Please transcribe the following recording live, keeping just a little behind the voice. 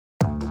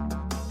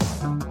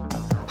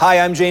Hi,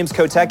 I'm James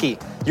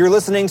Kotecki. You're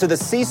listening to the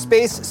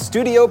C-Space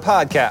Studio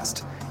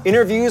Podcast,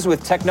 interviews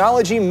with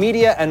technology,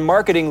 media, and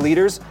marketing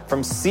leaders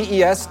from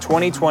CES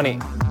 2020.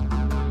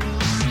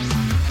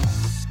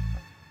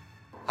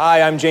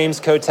 Hi, I'm James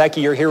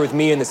Kotecki. You're here with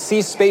me in the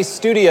C-Space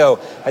Studio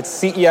at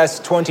CES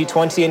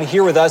 2020, and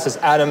here with us is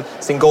Adam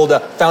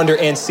Singolda, founder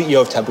and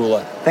CEO of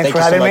Taboola. Thanks for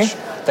having me.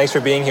 Thanks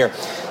for being here.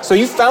 So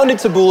you founded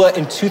Taboola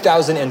in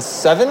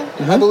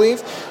 2007, I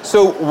believe.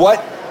 So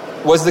what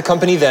was the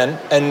company then,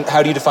 and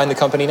how do you define the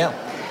company now?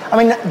 I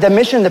mean, the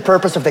mission, the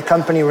purpose of the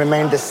company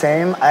remained the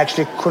same. I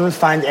actually couldn't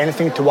find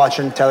anything to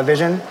watch on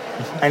television,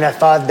 and I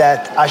thought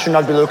that I should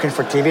not be looking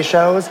for TV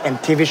shows, and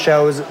TV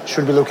shows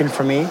should be looking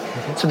for me.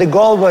 So the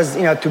goal was,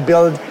 to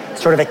build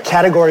sort of a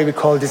category we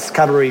call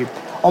discovery,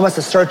 almost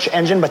a search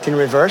engine, but in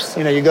reverse.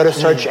 You go to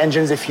search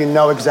engines if you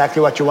know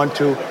exactly what you want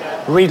to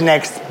read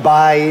next,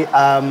 buy,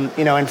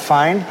 and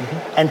find.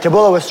 And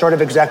Taboola was sort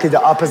of exactly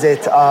the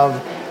opposite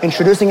of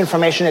introducing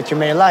information that you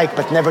may like,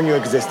 but never knew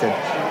existed.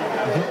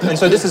 And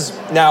so this is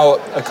now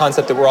a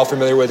concept that we're all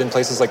familiar with in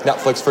places like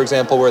Netflix, for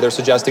example, where they're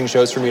suggesting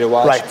shows for me to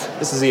watch. Right.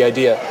 This is the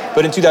idea.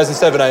 But in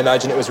 2007, I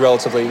imagine it was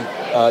relatively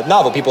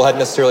novel. People hadn't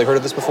necessarily heard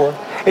of this before.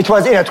 It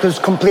was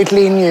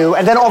completely new.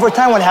 And then over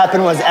time, what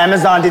happened was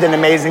Amazon did an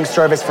amazing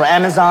service for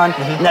Amazon.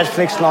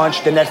 Netflix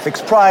launched the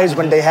Netflix Prize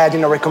when they had,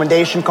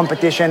 recommendation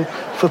competition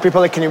for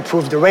people that can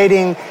improve the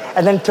rating.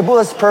 And then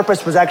Taboola's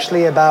purpose was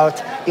actually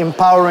about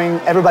empowering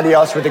everybody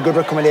else with a good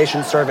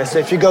recommendation service. So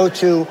if you go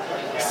to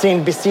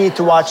CNBC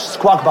to watch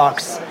Squawk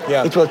Box,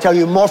 it will tell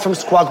you more from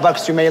Squawk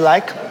Box you may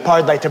like,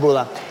 powered by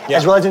Taboola,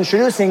 as well as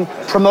introducing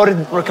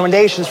promoted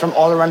recommendations from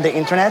all around the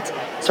internet.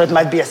 So it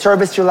might be a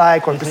service you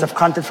like or a piece of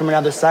content from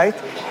another site.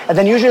 And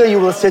then usually you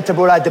will see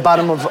Taboola at the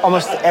bottom of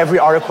almost every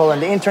article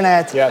on the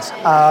internet,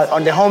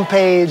 on the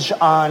homepage,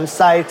 on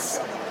sites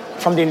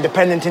from The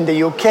Independent in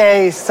the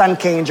UK,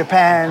 Sankei in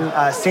Japan,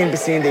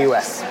 CNBC in the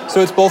US.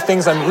 So it's both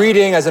things I'm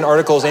reading as in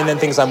articles and then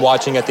things I'm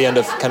watching at the end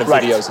of kind of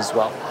videos as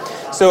well.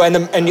 So, and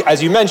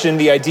as you mentioned,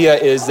 the idea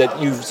is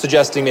that you're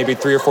suggesting maybe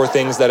 3 or 4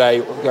 things that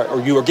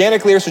you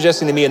organically are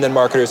suggesting to me, and then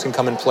marketers can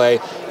come and play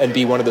and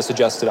be one of the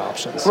suggested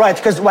options. Right,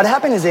 because what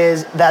happens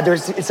is that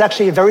it's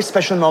actually a very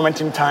special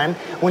moment in time.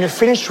 When you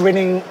finish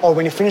reading or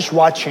when you finish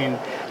watching,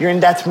 you're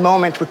in that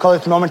moment, we call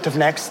it moment of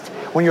next,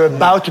 when you're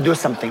about to do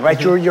something, right?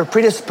 You're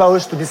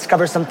predisposed to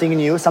discover something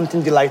new,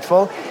 something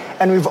delightful.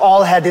 And we've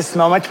all had this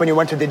moment when you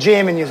went to the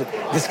gym and you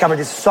discovered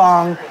this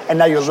song, and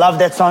now you love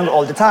that song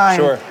all the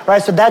time,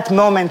 right? So that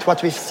moment,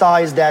 what we saw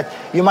is that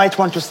you might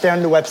want to stay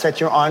on the website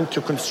you're on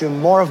to consume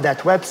more of that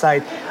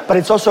website, but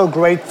it's also a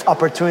great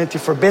opportunity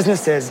for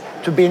businesses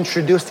to be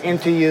introduced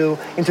into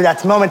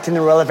that moment in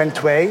a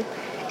relevant way,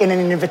 in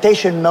an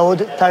invitation mode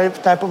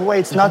type of way.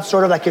 It's not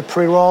sort of like a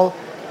pre-roll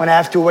when I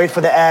have to wait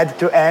for the ad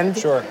to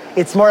end.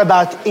 It's more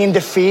about in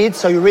the feed.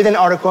 So you read an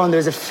article and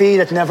there's a feed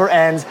that never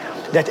ends,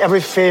 that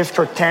every 5th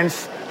or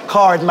 10th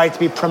card might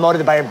be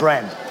promoted by a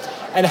brand.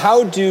 And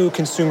how do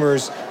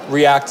consumers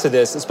react to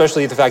this,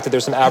 especially the fact that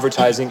there's some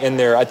advertising in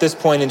there? At this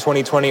point in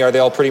 2020, are they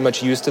all pretty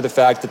much used to the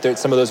fact that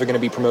some of those are going to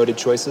be promoted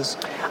choices?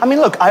 I mean,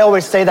 look, I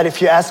always say that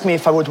if you ask me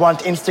if I would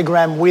want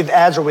Instagram with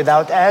ads or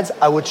without ads,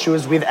 I would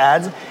choose with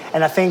ads.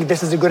 And I think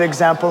this is a good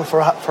example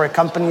for a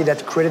company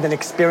that created an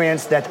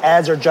experience that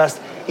ads are just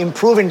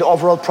improving the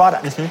overall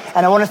product.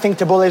 And I want to think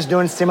Taboola is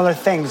doing similar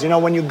things.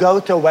 When you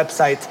go to a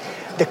website,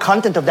 the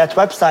content of that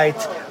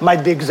website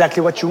might be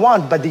exactly what you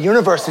want, but the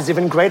universe is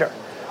even greater,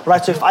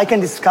 right? So if I can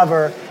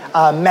discover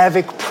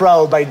Mavic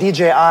Pro by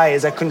DJI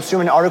as a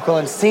consumer article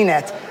on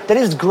CNET, that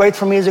is great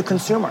for me as a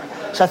consumer.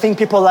 So I think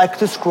people like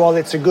to scroll.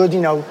 It's a good,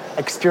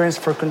 experience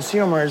for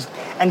consumers,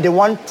 and they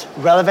want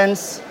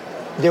relevance.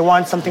 They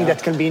want something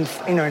that can be,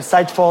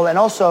 insightful, and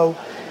also,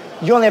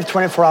 you only have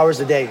 24 hours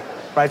a day,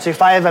 right? So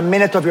if I have a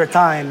minute of your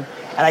time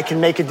and I can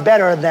make it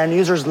better, then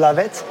users love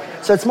it.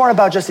 So it's more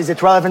about just, is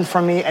it relevant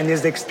for me, and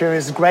is the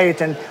experience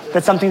great? And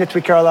that's something that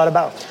we care a lot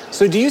about.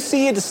 So do you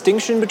see a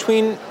distinction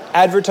between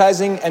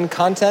advertising and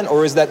content,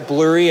 or is that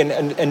blurry,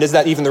 and is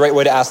that even the right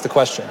way to ask the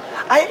question?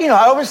 I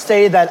always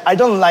say that I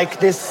don't like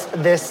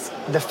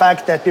the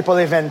fact that people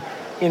even,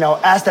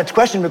 ask that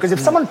question, because if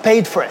someone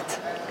paid for it,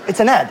 it's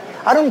an ad.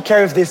 I don't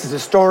care if this is a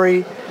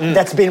story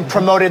that's being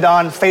promoted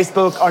on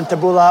Facebook, on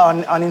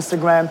Taboola, on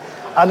Instagram.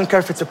 I don't care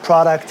if it's a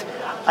product.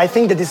 I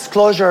think the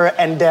disclosure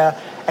and the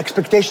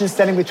expectation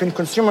setting between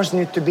consumers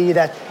need to be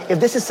that if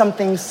this is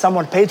something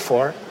someone paid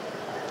for,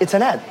 it's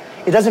an ad.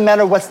 It doesn't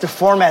matter what's the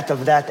format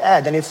of that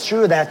ad. And it's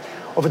true that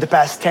over the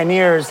past 10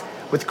 years,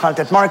 with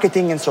content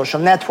marketing and social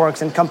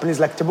networks and companies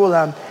like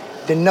Taboola,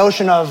 the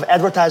notion of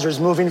advertisers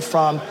moving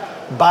from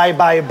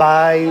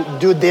buy,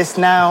 do this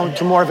now,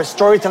 to more of a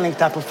storytelling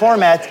type of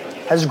format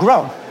has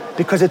grown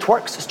because it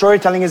works.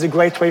 Storytelling is a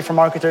great way for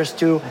marketers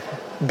to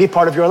be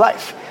part of your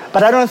life.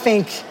 But I don't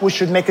think we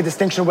should make a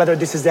distinction whether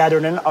this is ad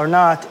or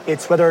not.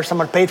 It's whether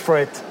someone paid for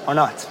it or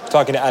not.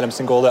 Talking to Adam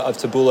Singolda of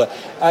Taboola.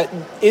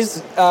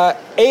 Is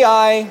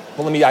AI,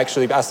 well, let me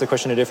actually ask the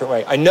question a different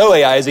way. I know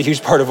AI is a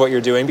huge part of what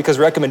you're doing because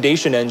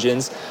recommendation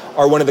engines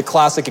are one of the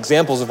classic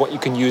examples of what you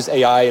can use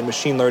AI and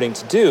machine learning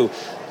to do.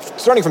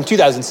 starting from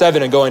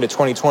 2007 and going to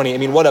 2020, I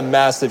mean, what a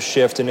massive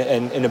shift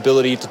in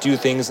ability to do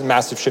things,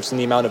 massive shifts in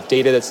the amount of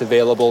data that's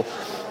available.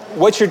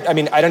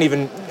 I don't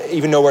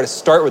even know where to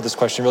start with this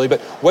question really, but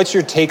what's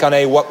your take on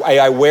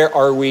AI? Where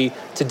are we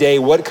today?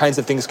 What kinds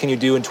of things can you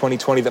do in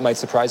 2020 that might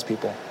surprise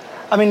people?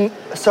 I mean,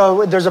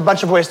 so there's a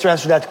bunch of ways to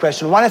answer that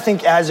question. One, I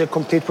think AI is a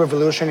complete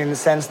revolution in the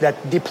sense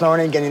that deep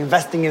learning and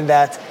investing in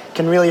that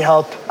can really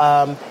help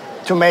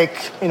to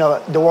make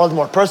the world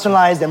more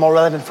personalized and more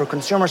relevant for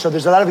consumers. So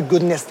there's a lot of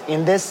goodness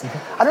in this.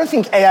 I don't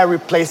think AI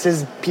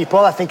replaces people.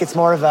 I think it's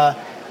more of a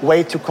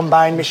way to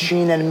combine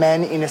machine and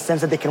man in a sense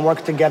that they can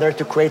work together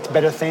to create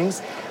better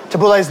things.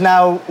 Taboola is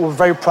now, we're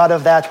very proud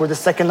of that. We're the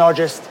second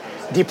largest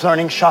deep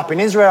learning shop in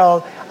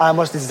Israel,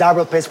 most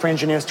desirable place for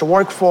engineers to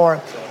work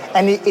for.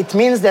 And it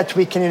means that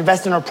we can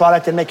invest in our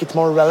product and make it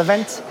more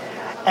relevant.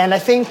 And I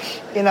think,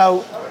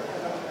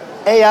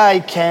 AI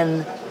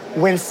can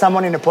win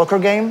someone in a poker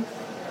game,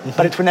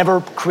 but it will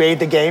never create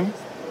the game,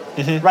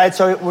 right?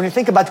 So when you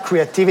think about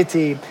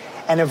creativity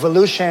and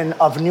evolution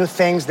of new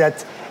things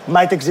that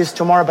might exist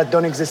tomorrow but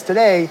don't exist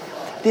today,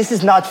 this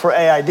is not for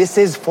AI. This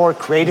is for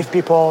creative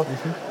people.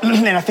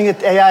 And I think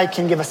that AI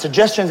can give us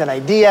suggestions and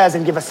ideas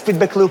and give us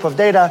feedback loop of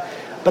data.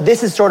 But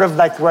this is sort of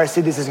like where I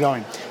see this is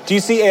going. Do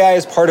you see AI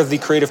as part of the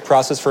creative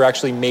process for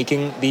actually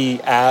making the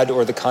ad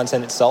or the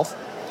content itself?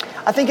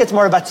 I think it's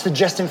more about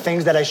suggesting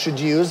things that I should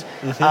use,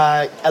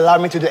 allow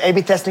me to do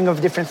A/B testing of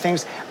different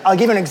things. I'll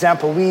give you an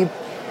example. We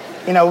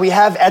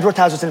have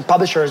advertisers and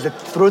publishers that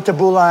through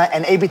Taboola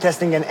and A/B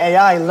testing and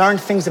AI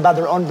learned things about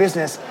their own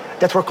business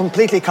that were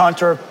completely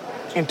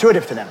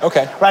counterintuitive to them.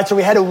 Okay. Right, so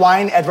we had a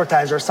wine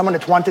advertiser, someone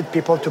that wanted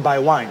people to buy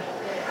wine.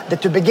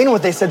 That to begin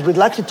with, they said, we'd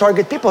like to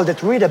target people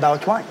that read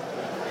about wine.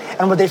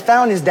 And what they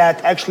found is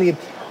that actually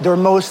their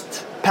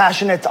most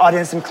passionate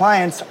audience and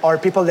clients are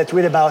people that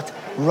read about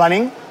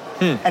running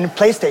and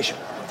PlayStation,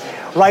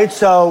 right?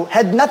 So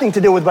had nothing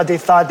to do with what they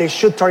thought they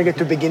should target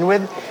to begin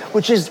with,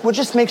 which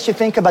just makes you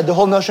think about the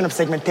whole notion of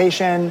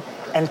segmentation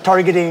and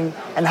targeting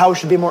and how we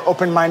should be more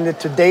open-minded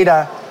to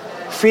data,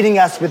 feeding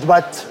us with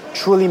what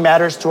truly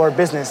matters to our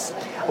business.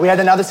 We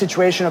had another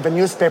situation of a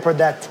newspaper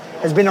that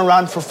has been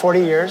around for 40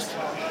 years.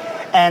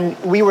 And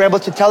we were able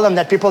to tell them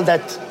that people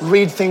that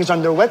read things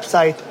on their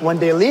website, when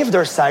they leave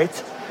their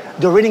site,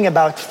 they're reading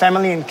about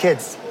family and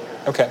kids.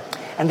 Okay.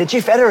 And the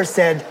chief editor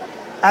said,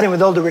 Adam,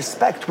 with all due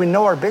respect, we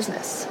know our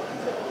business.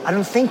 I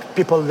don't think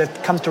people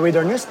that come to read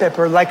our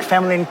newspaper like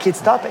family and kids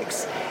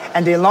topics.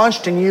 And they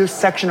launched a new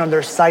section on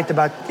their site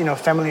about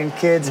family and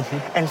kids.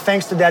 And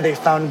thanks to that, they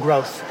found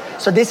growth.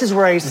 So this is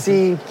where I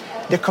see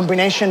the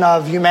combination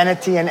of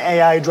humanity and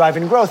AI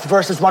driving growth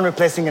versus one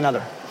replacing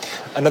another.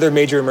 Another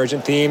major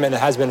emergent theme, and it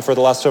has been for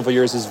the last several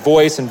years, is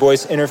voice and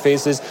voice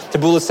interfaces.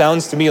 Taboola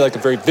sounds to me like a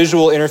very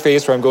visual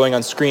interface where I'm going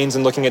on screens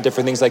and looking at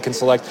different things I can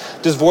select.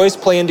 Does voice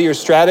play into your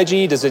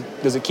strategy? Does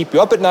it keep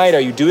you up at night?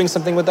 Are you doing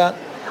something with that?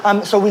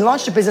 So we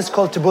launched a business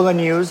called Taboola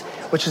News,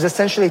 which is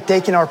essentially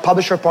taking our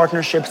publisher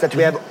partnerships that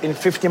we have in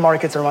 50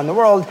 markets around the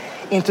world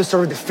into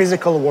sort of the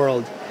physical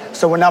world.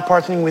 So we're now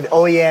partnering with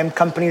OEM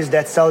companies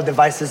that sell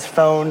devices,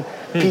 phone,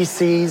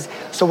 PCs.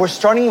 So we're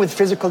starting with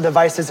physical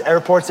devices,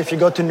 airports. If you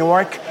go to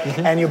Newark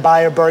and you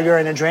buy a burger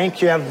and a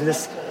drink, you have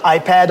this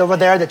iPad over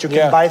there that you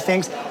can buy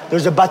things.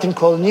 There's a button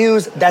called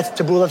News. That's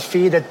Taboola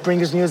feed that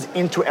brings news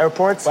into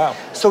airports. Wow.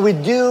 So we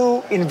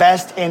do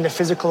invest in the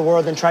physical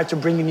world and try to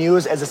bring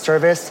news as a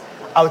service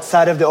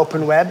outside of the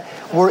open web.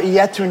 We're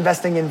yet to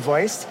investing in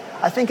voice.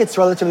 I think it's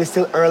relatively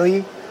still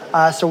early.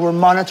 So we're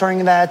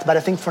monitoring that. But I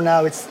think for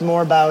now, it's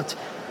more about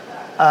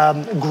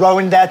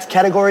growing that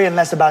category and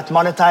less about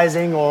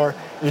monetizing or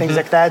things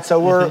like that. So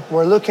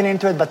we're looking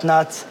into it, but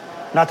not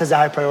as a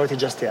high priority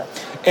just yet.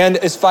 And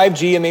is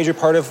 5G a major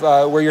part of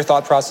where your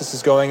thought process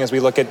is going as we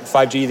look at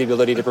 5G, the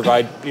ability to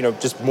provide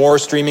just more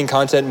streaming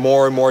content,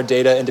 more and more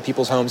data into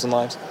people's homes and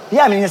lives?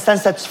 Yeah, I mean, in the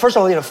sense that, first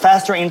of all,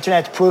 faster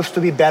internet proves to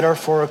be better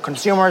for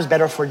consumers,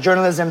 better for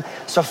journalism.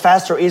 So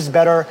faster is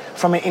better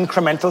from an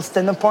incremental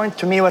standpoint.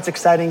 To me, what's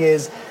exciting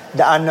is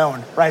the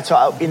unknown, right?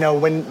 So,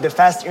 when the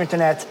fast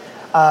internet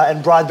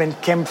and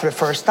broadband came for the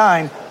first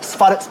time,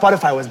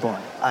 Spotify was born.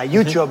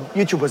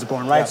 YouTube was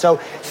born, right? Yeah. So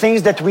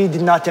things that we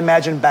did not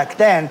imagine back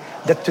then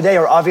that today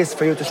are obvious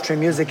for you to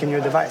stream music in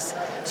your device.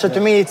 So to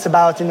me, it's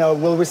about,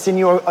 will we see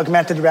new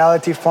augmented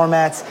reality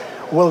formats?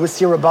 Will we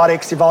see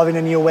robotics evolve in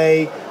a new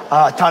way?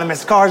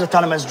 Autonomous cars,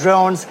 autonomous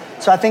drones.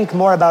 So I think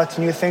more about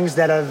new things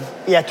that have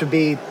yet to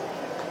be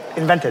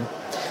invented.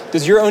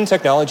 Does your own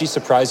technology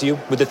surprise you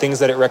with the things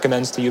that it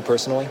recommends to you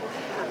personally?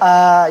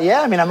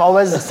 Yeah, I mean, I'm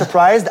always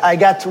surprised. I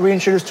got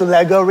reintroduced to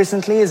Lego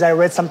recently as I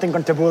read something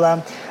on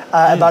Taboola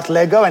about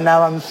Lego, and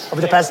now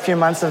over the past few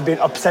months, I've been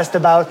obsessed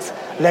about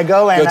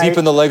Lego. And go deep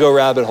in the Lego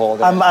rabbit hole.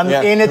 There. I'm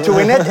in it to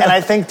win it, and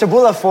I thank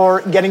Taboola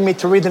for getting me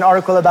to read an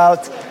article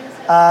about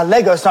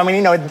Lego. So, I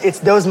mean, it's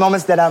those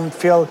moments that I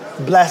feel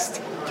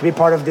blessed to be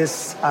part of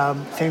this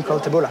thing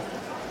called Taboola.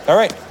 All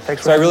right.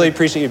 Thanks. So I really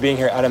appreciate you being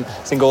here, Adam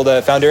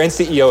Singolda, founder and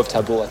CEO of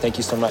Taboola. Thank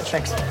you so much.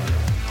 Thanks.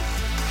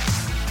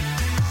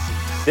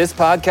 This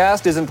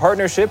podcast is in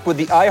partnership with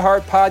the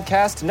iHeart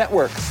Podcast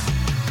Network.